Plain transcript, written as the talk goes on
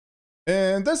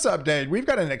In this update, we've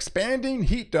got an expanding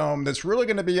heat dome that's really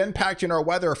going to be impacting our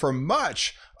weather for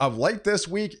much of late this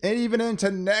week and even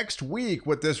into next week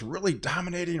with this really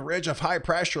dominating ridge of high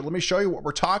pressure. Let me show you what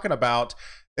we're talking about.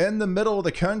 In the middle of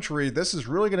the country, this is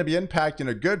really going to be impacting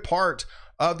a good part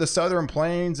of the southern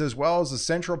plains as well as the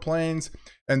central plains.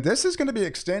 And this is going to be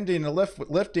extending and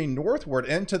lifting northward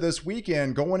into this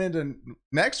weekend, going into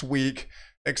next week,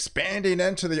 expanding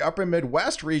into the upper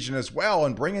Midwest region as well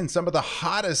and bringing some of the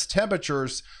hottest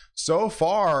temperatures so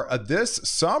far this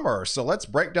summer. So let's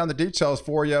break down the details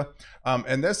for you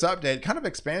in this update, kind of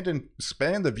expand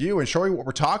the view and show you what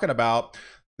we're talking about.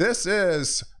 This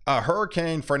is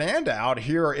Hurricane Fernando out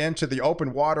here into the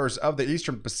open waters of the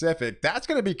Eastern Pacific. That's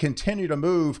going to be continue to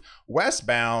move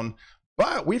westbound.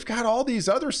 But we've got all these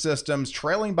other systems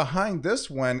trailing behind this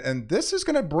one, and this is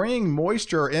going to bring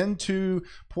moisture into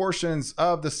portions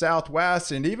of the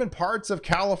Southwest and even parts of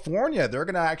California. They're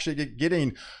going to actually get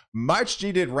getting much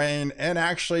needed rain and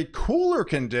actually cooler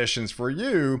conditions for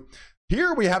you.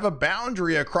 Here we have a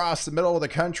boundary across the middle of the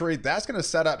country. That's going to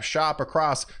set up shop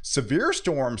across severe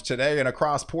storms today and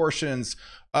across portions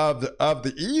of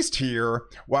the east here,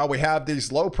 while we have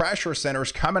these low pressure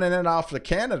centers coming in and off of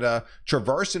Canada,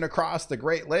 traversing across the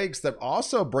Great Lakes that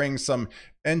also brings some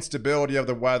instability of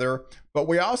the weather. But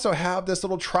we also have this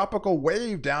little tropical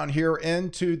wave down here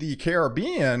into the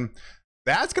Caribbean.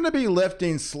 That's going to be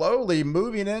lifting slowly,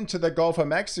 moving into the Gulf of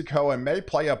Mexico and may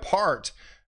play a part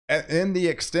in the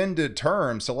extended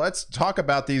term. So let's talk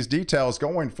about these details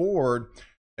going forward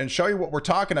and show you what we're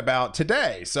talking about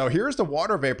today. So here's the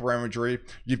water vapor imagery.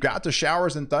 You've got the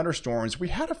showers and thunderstorms. We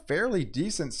had a fairly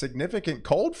decent, significant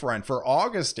cold front for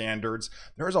August standards.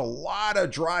 There's a lot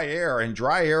of dry air, and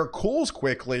dry air cools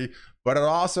quickly, but it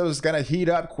also is going to heat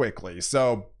up quickly.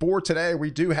 So for today,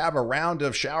 we do have a round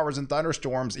of showers and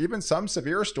thunderstorms. Even some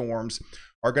severe storms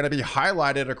are going to be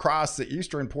highlighted across the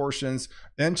eastern portions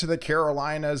into the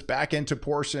Carolinas, back into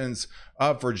portions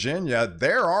of Virginia.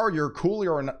 There are your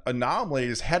cooler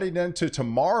anomalies heading into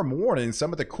tomorrow morning.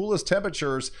 Some of the coolest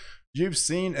temperatures you've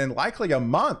seen in likely a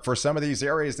month for some of these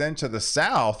areas into the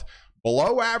south.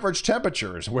 Below average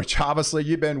temperatures, which obviously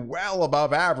you've been well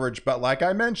above average, but like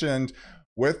I mentioned,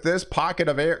 with this pocket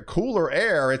of air, cooler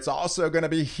air, it's also going to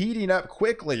be heating up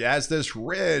quickly as this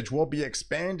ridge will be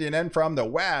expanding in from the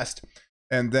west.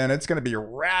 And then it's going to be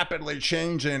rapidly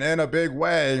changing in a big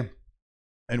way.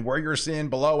 And where you're seeing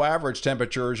below average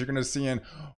temperatures, you're going to see in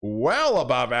well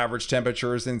above average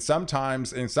temperatures, and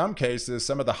sometimes, in some cases,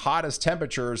 some of the hottest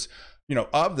temperatures,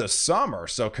 of the summer.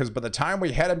 So, because by the time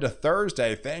we head into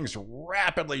Thursday, things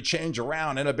rapidly change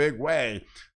around in a big way.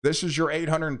 This is your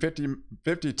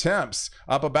 850 temps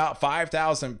up about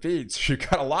 5,000 feet. So you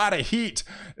got a lot of heat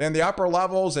in the upper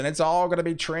levels, and it's all going to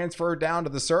be transferred down to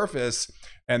the surface.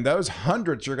 And those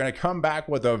hundreds are going to come back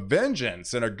with a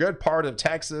vengeance in a good part of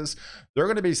Texas. They're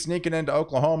going to be sneaking into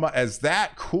Oklahoma as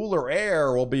that cooler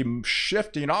air will be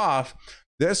shifting off.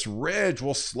 This ridge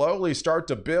will slowly start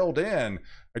to build in.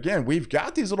 Again, we've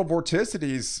got these little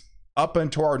vorticities up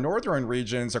into our northern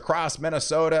regions across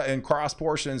Minnesota and cross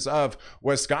portions of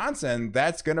Wisconsin.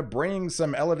 That's going to bring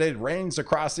some elevated rains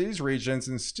across these regions,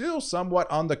 and still somewhat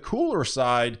on the cooler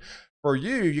side for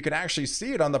you. You can actually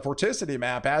see it on the vorticity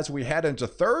map as we head into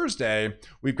Thursday.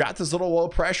 We've got this little low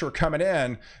pressure coming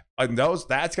in, and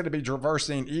that's going to be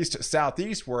traversing east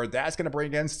southeastward. That's going to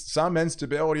bring in some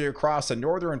instability across the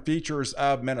northern features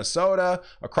of Minnesota,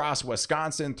 across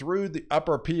Wisconsin, through the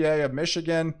upper PA of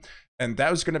Michigan. And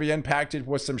that was going to be impacted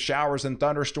with some showers and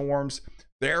thunderstorms.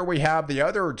 There we have the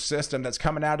other system that's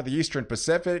coming out of the Eastern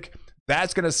Pacific.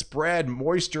 That's going to spread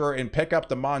moisture and pick up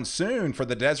the monsoon for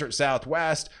the desert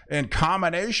Southwest. And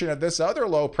combination of this other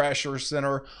low pressure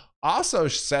center also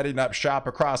setting up shop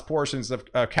across portions of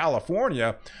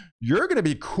California, you're going to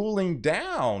be cooling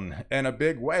down in a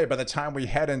big way by the time we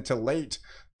head into late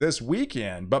this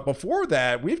weekend. But before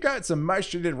that, we've got some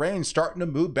much needed rain starting to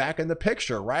move back in the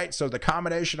picture, right? So the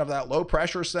combination of that low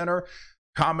pressure center,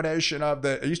 combination of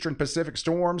the Eastern Pacific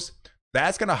storms,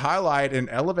 that's going to highlight and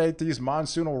elevate these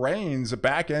monsoonal rains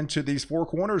back into these Four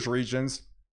Corners regions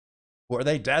where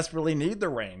they desperately need the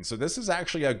rain. So this is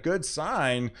actually a good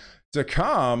sign to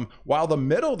come, while the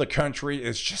middle of the country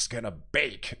is just going to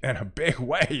bake in a big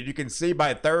way. You can see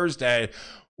by Thursday,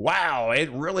 wow, it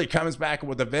really comes back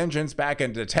with a vengeance back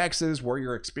into Texas, where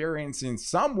you're experiencing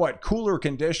somewhat cooler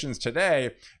conditions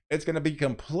today. It's going to be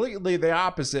completely the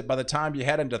opposite by the time you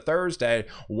head into Thursday.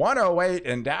 108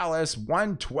 in Dallas,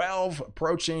 112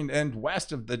 approaching and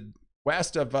west of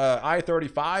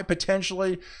I-35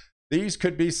 potentially. these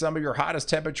could be some of your hottest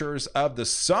temperatures of the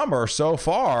summer so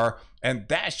far. And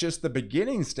that's just the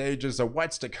beginning stages of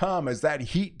what's to come, as that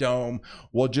heat dome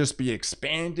will just be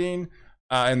expanding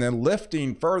and then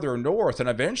lifting further north and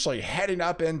eventually heading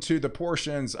up into the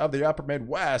portions of the upper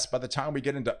Midwest by the time we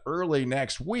get into early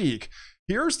next week.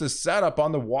 Here's the setup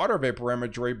on the water vapor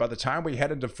imagery by the time we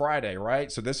head into Friday,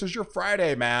 right? So this is your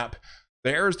Friday map.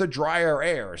 There's the drier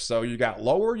air. So you got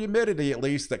lower humidity, at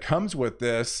least, that comes with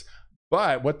this.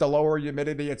 But with the lower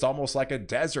humidity, it's almost like a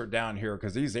desert down here,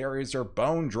 because these areas are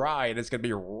bone dry and it's going to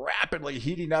be rapidly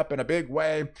heating up in a big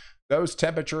way. Those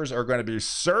temperatures are going to be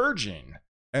surging.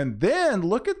 And then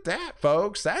look at that,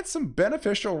 folks. That's some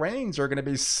beneficial rains are going to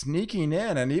be sneaking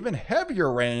in, and even heavier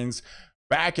rains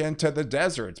back into the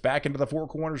deserts, back into the Four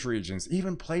Corners regions.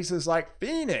 Even places like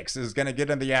Phoenix is going to get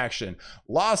in the action.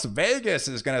 Las Vegas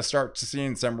is going to start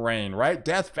seeing some rain, right?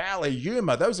 Death Valley,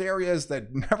 Yuma, those areas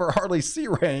that never hardly see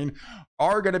rain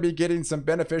are going to be getting some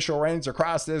beneficial rains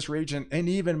across this region, and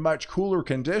even much cooler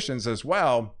conditions as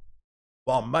well.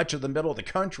 While much of the middle of the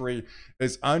country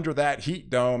is under that heat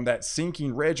dome, that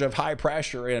sinking ridge of high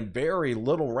pressure, and very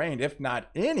little rain, if not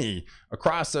any,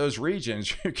 across those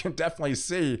regions. You can definitely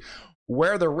see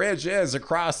where the ridge is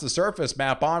across the surface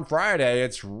map on Friday.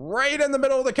 It's right in the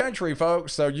middle of the country,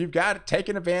 folks. So you've got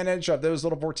taken advantage of those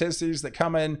little vortices that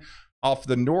come in off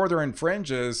the northern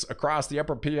fringes across the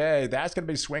upper PA. That's going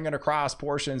to be swinging across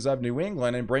portions of New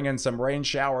England and bringing some rain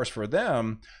showers for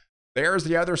them. There's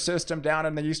the other system down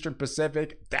in the Eastern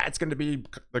Pacific. That's going to be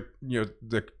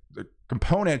the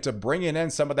component of bringing in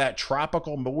some of that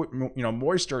tropical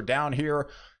moisture down here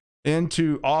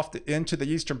into the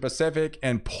Eastern Pacific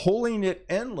and pulling it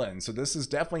inland. So this is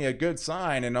definitely a good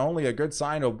sign, and only a good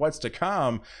sign of what's to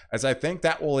come, as I think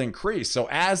that will increase. So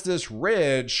as this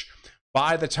ridge,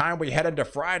 by the time we head into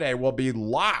Friday, will be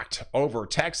locked over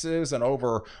Texas and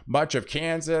over much of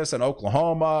Kansas and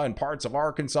Oklahoma and parts of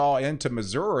Arkansas into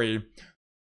Missouri,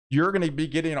 you're going to be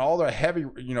getting all the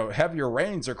heavier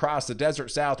rains across the desert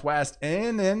Southwest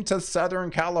and into Southern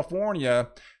California.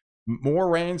 More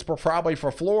rains probably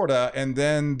for Florida. And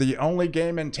then the only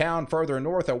game in town further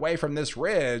north away from this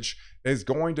ridge is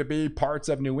going to be parts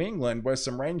of New England, with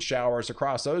some rain showers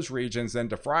across those regions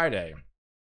into Friday.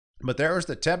 But there's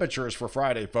the temperatures for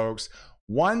Friday, folks.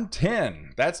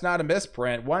 110. That's not a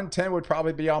misprint. 110 would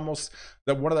probably be almost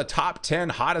one of the top 10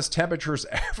 hottest temperatures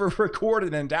ever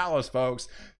recorded in Dallas, folks.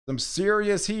 Some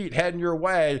serious heat heading your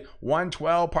way.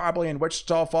 112 probably in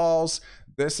Wichita Falls.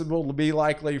 This will be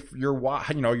likely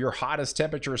your hottest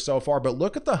temperature so far. But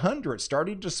look at the hundreds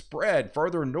starting to spread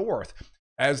further north,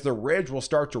 as the ridge will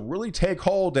start to really take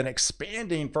hold and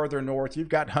expanding further north. You've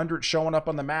got hundreds showing up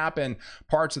on the map in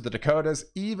parts of the Dakotas,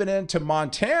 even into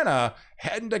Montana,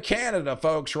 heading to Canada,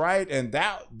 folks, right? And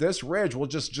this ridge will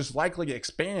just likely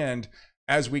expand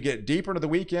as we get deeper into the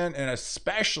weekend, and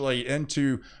especially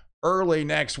into early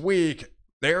next week.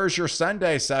 There's your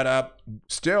Sunday setup.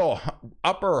 Still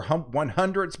upper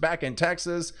 100s back in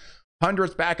Texas,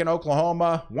 hundreds back in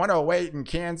Oklahoma, 108 in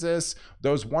Kansas.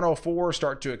 Those 104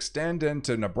 start to extend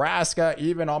into Nebraska,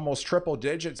 even almost triple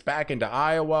digits back into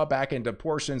Iowa, back into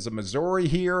portions of Missouri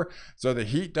here. So the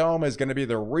heat dome is going to be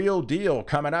the real deal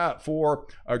coming up for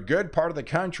a good part of the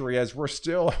country, as we're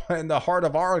still in the heart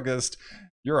of August,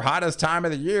 your hottest time of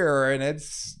the year, and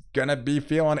it's going to be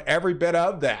feeling every bit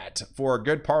of that for a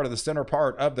good part of the center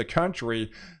part of the country.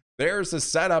 There's the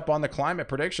setup on the Climate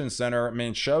Prediction Center. I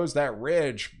mean, shows that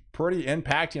ridge pretty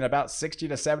impacting about 60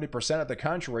 to 70% of the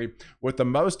country, with the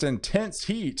most intense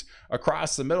heat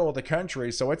across the middle of the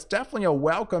country. So it's definitely a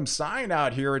welcome sign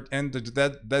out here in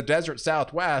the desert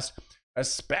Southwest,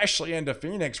 especially into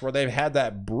Phoenix, where they've had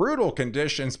that brutal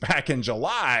conditions back in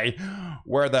July,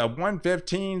 where the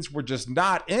 115s were just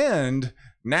not end.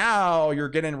 Now you're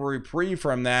getting a reprieve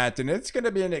from that, and it's going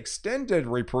to be an extended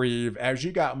reprieve, as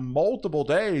you got multiple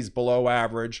days below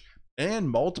average and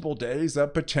multiple days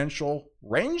of potential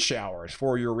rain showers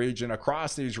for your region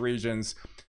across these regions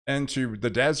into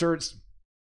the deserts,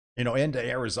 into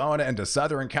Arizona, into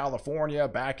Southern California,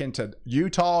 back into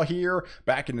Utah here,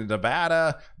 back into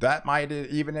Nevada. That might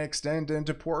even extend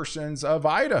into portions of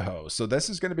Idaho. So this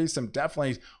is going to be some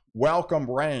definitely welcome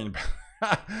rain.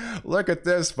 Look at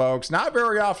this, folks. Not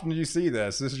very often do you see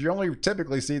this. You only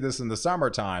typically see this in the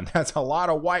summertime. That's a lot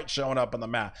of white showing up on the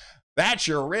map. That's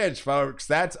your ridge, folks.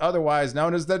 That's otherwise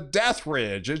known as the death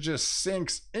ridge. It just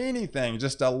sinks anything,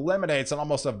 just eliminates and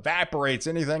almost evaporates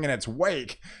anything in its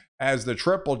wake, as the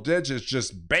triple digits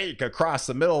just bake across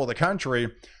the middle of the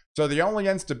country. So the only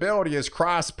instability is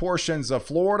cross portions of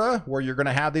Florida, where you're going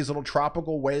to have these little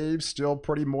tropical waves, still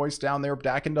pretty moist down there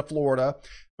back into Florida.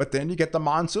 But then you get the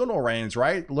monsoonal rains,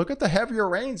 right? Look at the heavier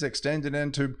rains extended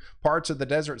into parts of the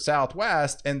desert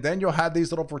Southwest. And then you'll have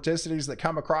these little vorticities that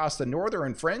come across the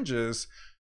northern fringes,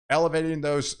 elevating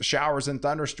those showers and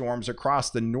thunderstorms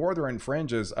across the northern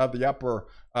fringes of the upper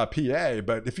PA.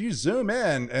 But if you zoom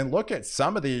in and look at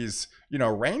some of these,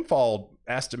 rainfall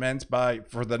estimates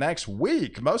for the next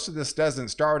week, most of this doesn't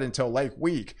start until late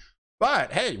week.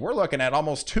 But hey, we're looking at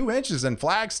almost 2 inches in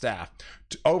Flagstaff,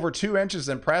 over 2 inches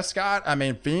in Prescott. I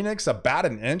mean, Phoenix, about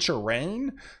an inch of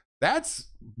rain. That's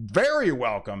very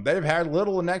welcome. They've had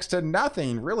little to next to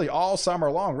nothing really all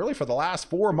summer long, really for the last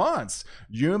 4 months.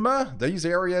 Yuma, these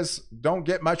areas don't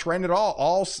get much rain at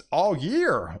all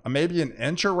year. Maybe an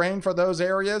inch of rain for those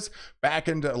areas. Back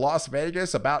into Las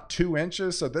Vegas, about 2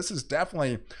 inches. So this is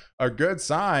definitely a good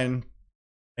sign.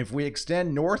 If we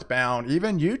extend northbound,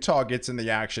 even Utah gets in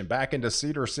the action. Back into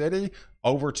Cedar City,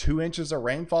 over 2 inches of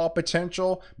rainfall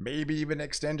potential, maybe even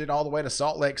extended all the way to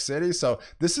Salt Lake City. So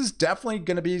this is definitely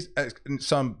going to be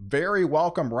some very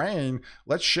welcome rain.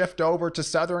 Let's shift over to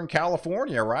Southern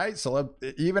California, right? So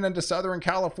even into Southern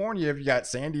California, if you got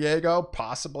San Diego,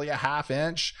 possibly a ½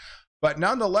 inch. But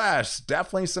nonetheless,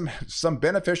 definitely some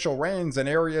beneficial rains in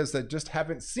areas that just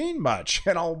haven't seen much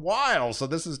in a while. So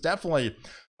this is definitely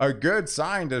a good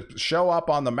sign to show up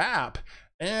on the map.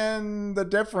 And the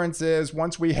difference is,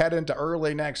 once we head into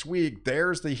early next week,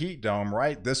 there's the heat dome,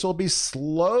 right? This will be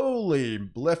slowly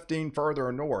lifting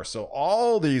further north. So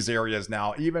all these areas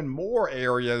now, even more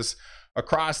areas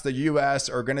across the US,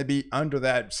 are going to be under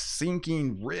that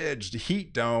sinking ridged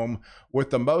heat dome, with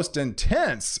the most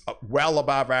intense, well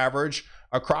above average,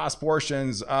 across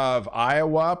portions of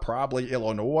Iowa, probably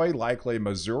Illinois, likely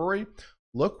Missouri.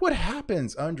 Look what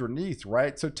happens underneath,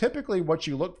 right? So typically what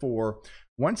you look for,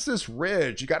 once this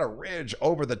ridge, you got a ridge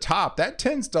over the top, that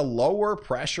tends to lower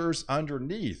pressures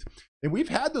underneath. And we've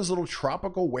had those little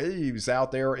tropical waves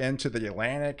out there into the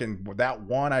Atlantic, and that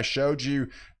one I showed you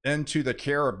into the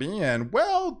Caribbean.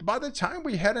 Well, by the time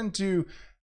we head into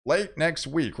late next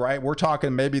week, right? We're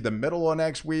talking maybe the middle of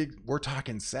next week. We're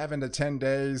talking 7 to 10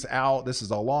 days out. This is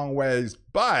a long ways,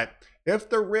 but if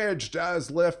the ridge does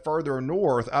lift further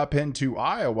north up into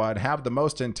Iowa and have the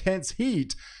most intense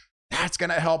heat, that's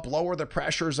going to help lower the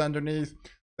pressures underneath.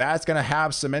 That's going to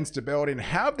have some instability and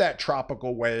have that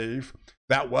tropical wave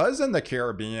that was in the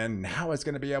Caribbean. Now it's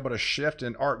going to be able to shift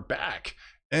and arc back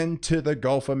into the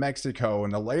Gulf of Mexico.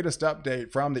 And the latest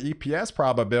update from the EPS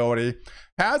probability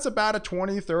has about a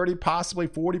 20, 30, possibly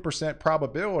 40%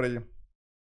 probability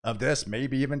of this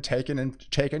maybe even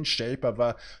taking shape of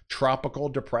a tropical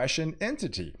depression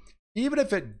entity. Even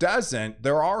if it doesn't,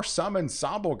 there are some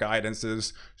ensemble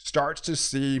guidances starts to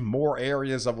see more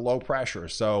areas of low pressure.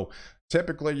 So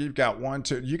typically you've got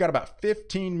you got about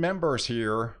 15 members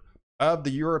here of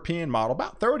the European model,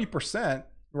 about 30%,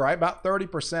 right? About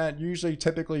 30%. Usually,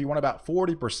 typically you want about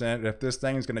 40% if this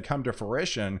thing is going to come to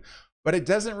fruition. But it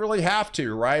doesn't really have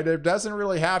to, right? It doesn't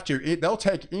really have to. They'll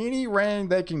take any rain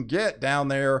they can get down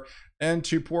there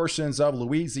into portions of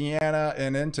Louisiana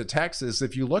and into Texas.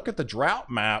 If you look at the drought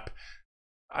map,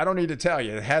 I don't need to tell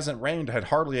you, it hasn't rained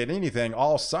hardly at anything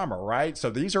all summer, right? So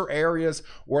these are areas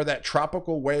where that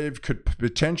tropical wave could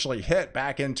potentially hit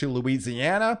back into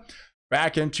Louisiana,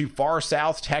 back into far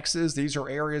south Texas. These are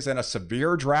areas in a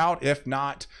severe drought, if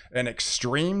not an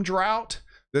extreme drought.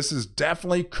 This is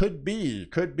definitely could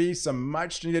be some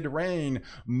much needed rain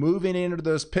moving into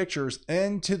those pictures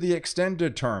into the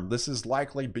extended term. This is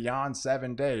likely beyond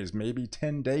 7 days, maybe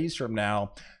 10 days from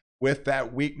now, with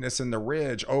that weakness in the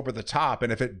ridge over the top.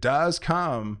 And if it does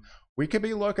come, we could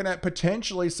be looking at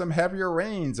potentially some heavier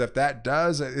rains if that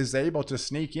is able to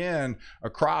sneak in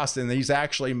across and these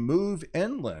actually move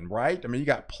inland, right? I mean, you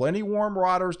got plenty warm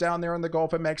waters down there in the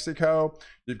Gulf of Mexico.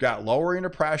 You've got lowering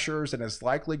of pressures, and it's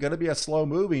likely going to be a slow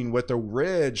moving with the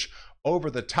ridge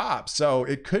over the top. So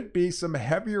it could be some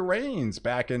heavier rains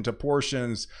back into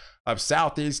portions of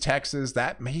southeast Texas,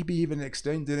 that maybe even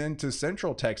extended into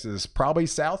central Texas, probably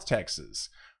South Texas.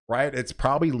 Right? It's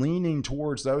probably leaning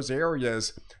towards those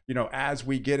areas, as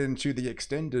we get into the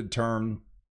extended term,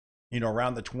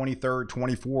 around the 23rd,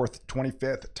 24th,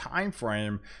 25th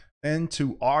timeframe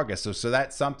into August. So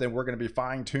that's something we're going to be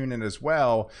fine tuning as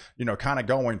well, kind of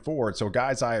going forward. So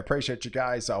guys, I appreciate you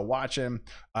guys watching.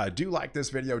 Do like this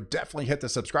video, definitely hit the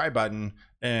subscribe button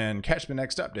and catch the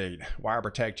next update where I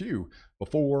protect you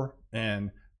before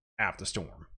and after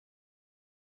storm.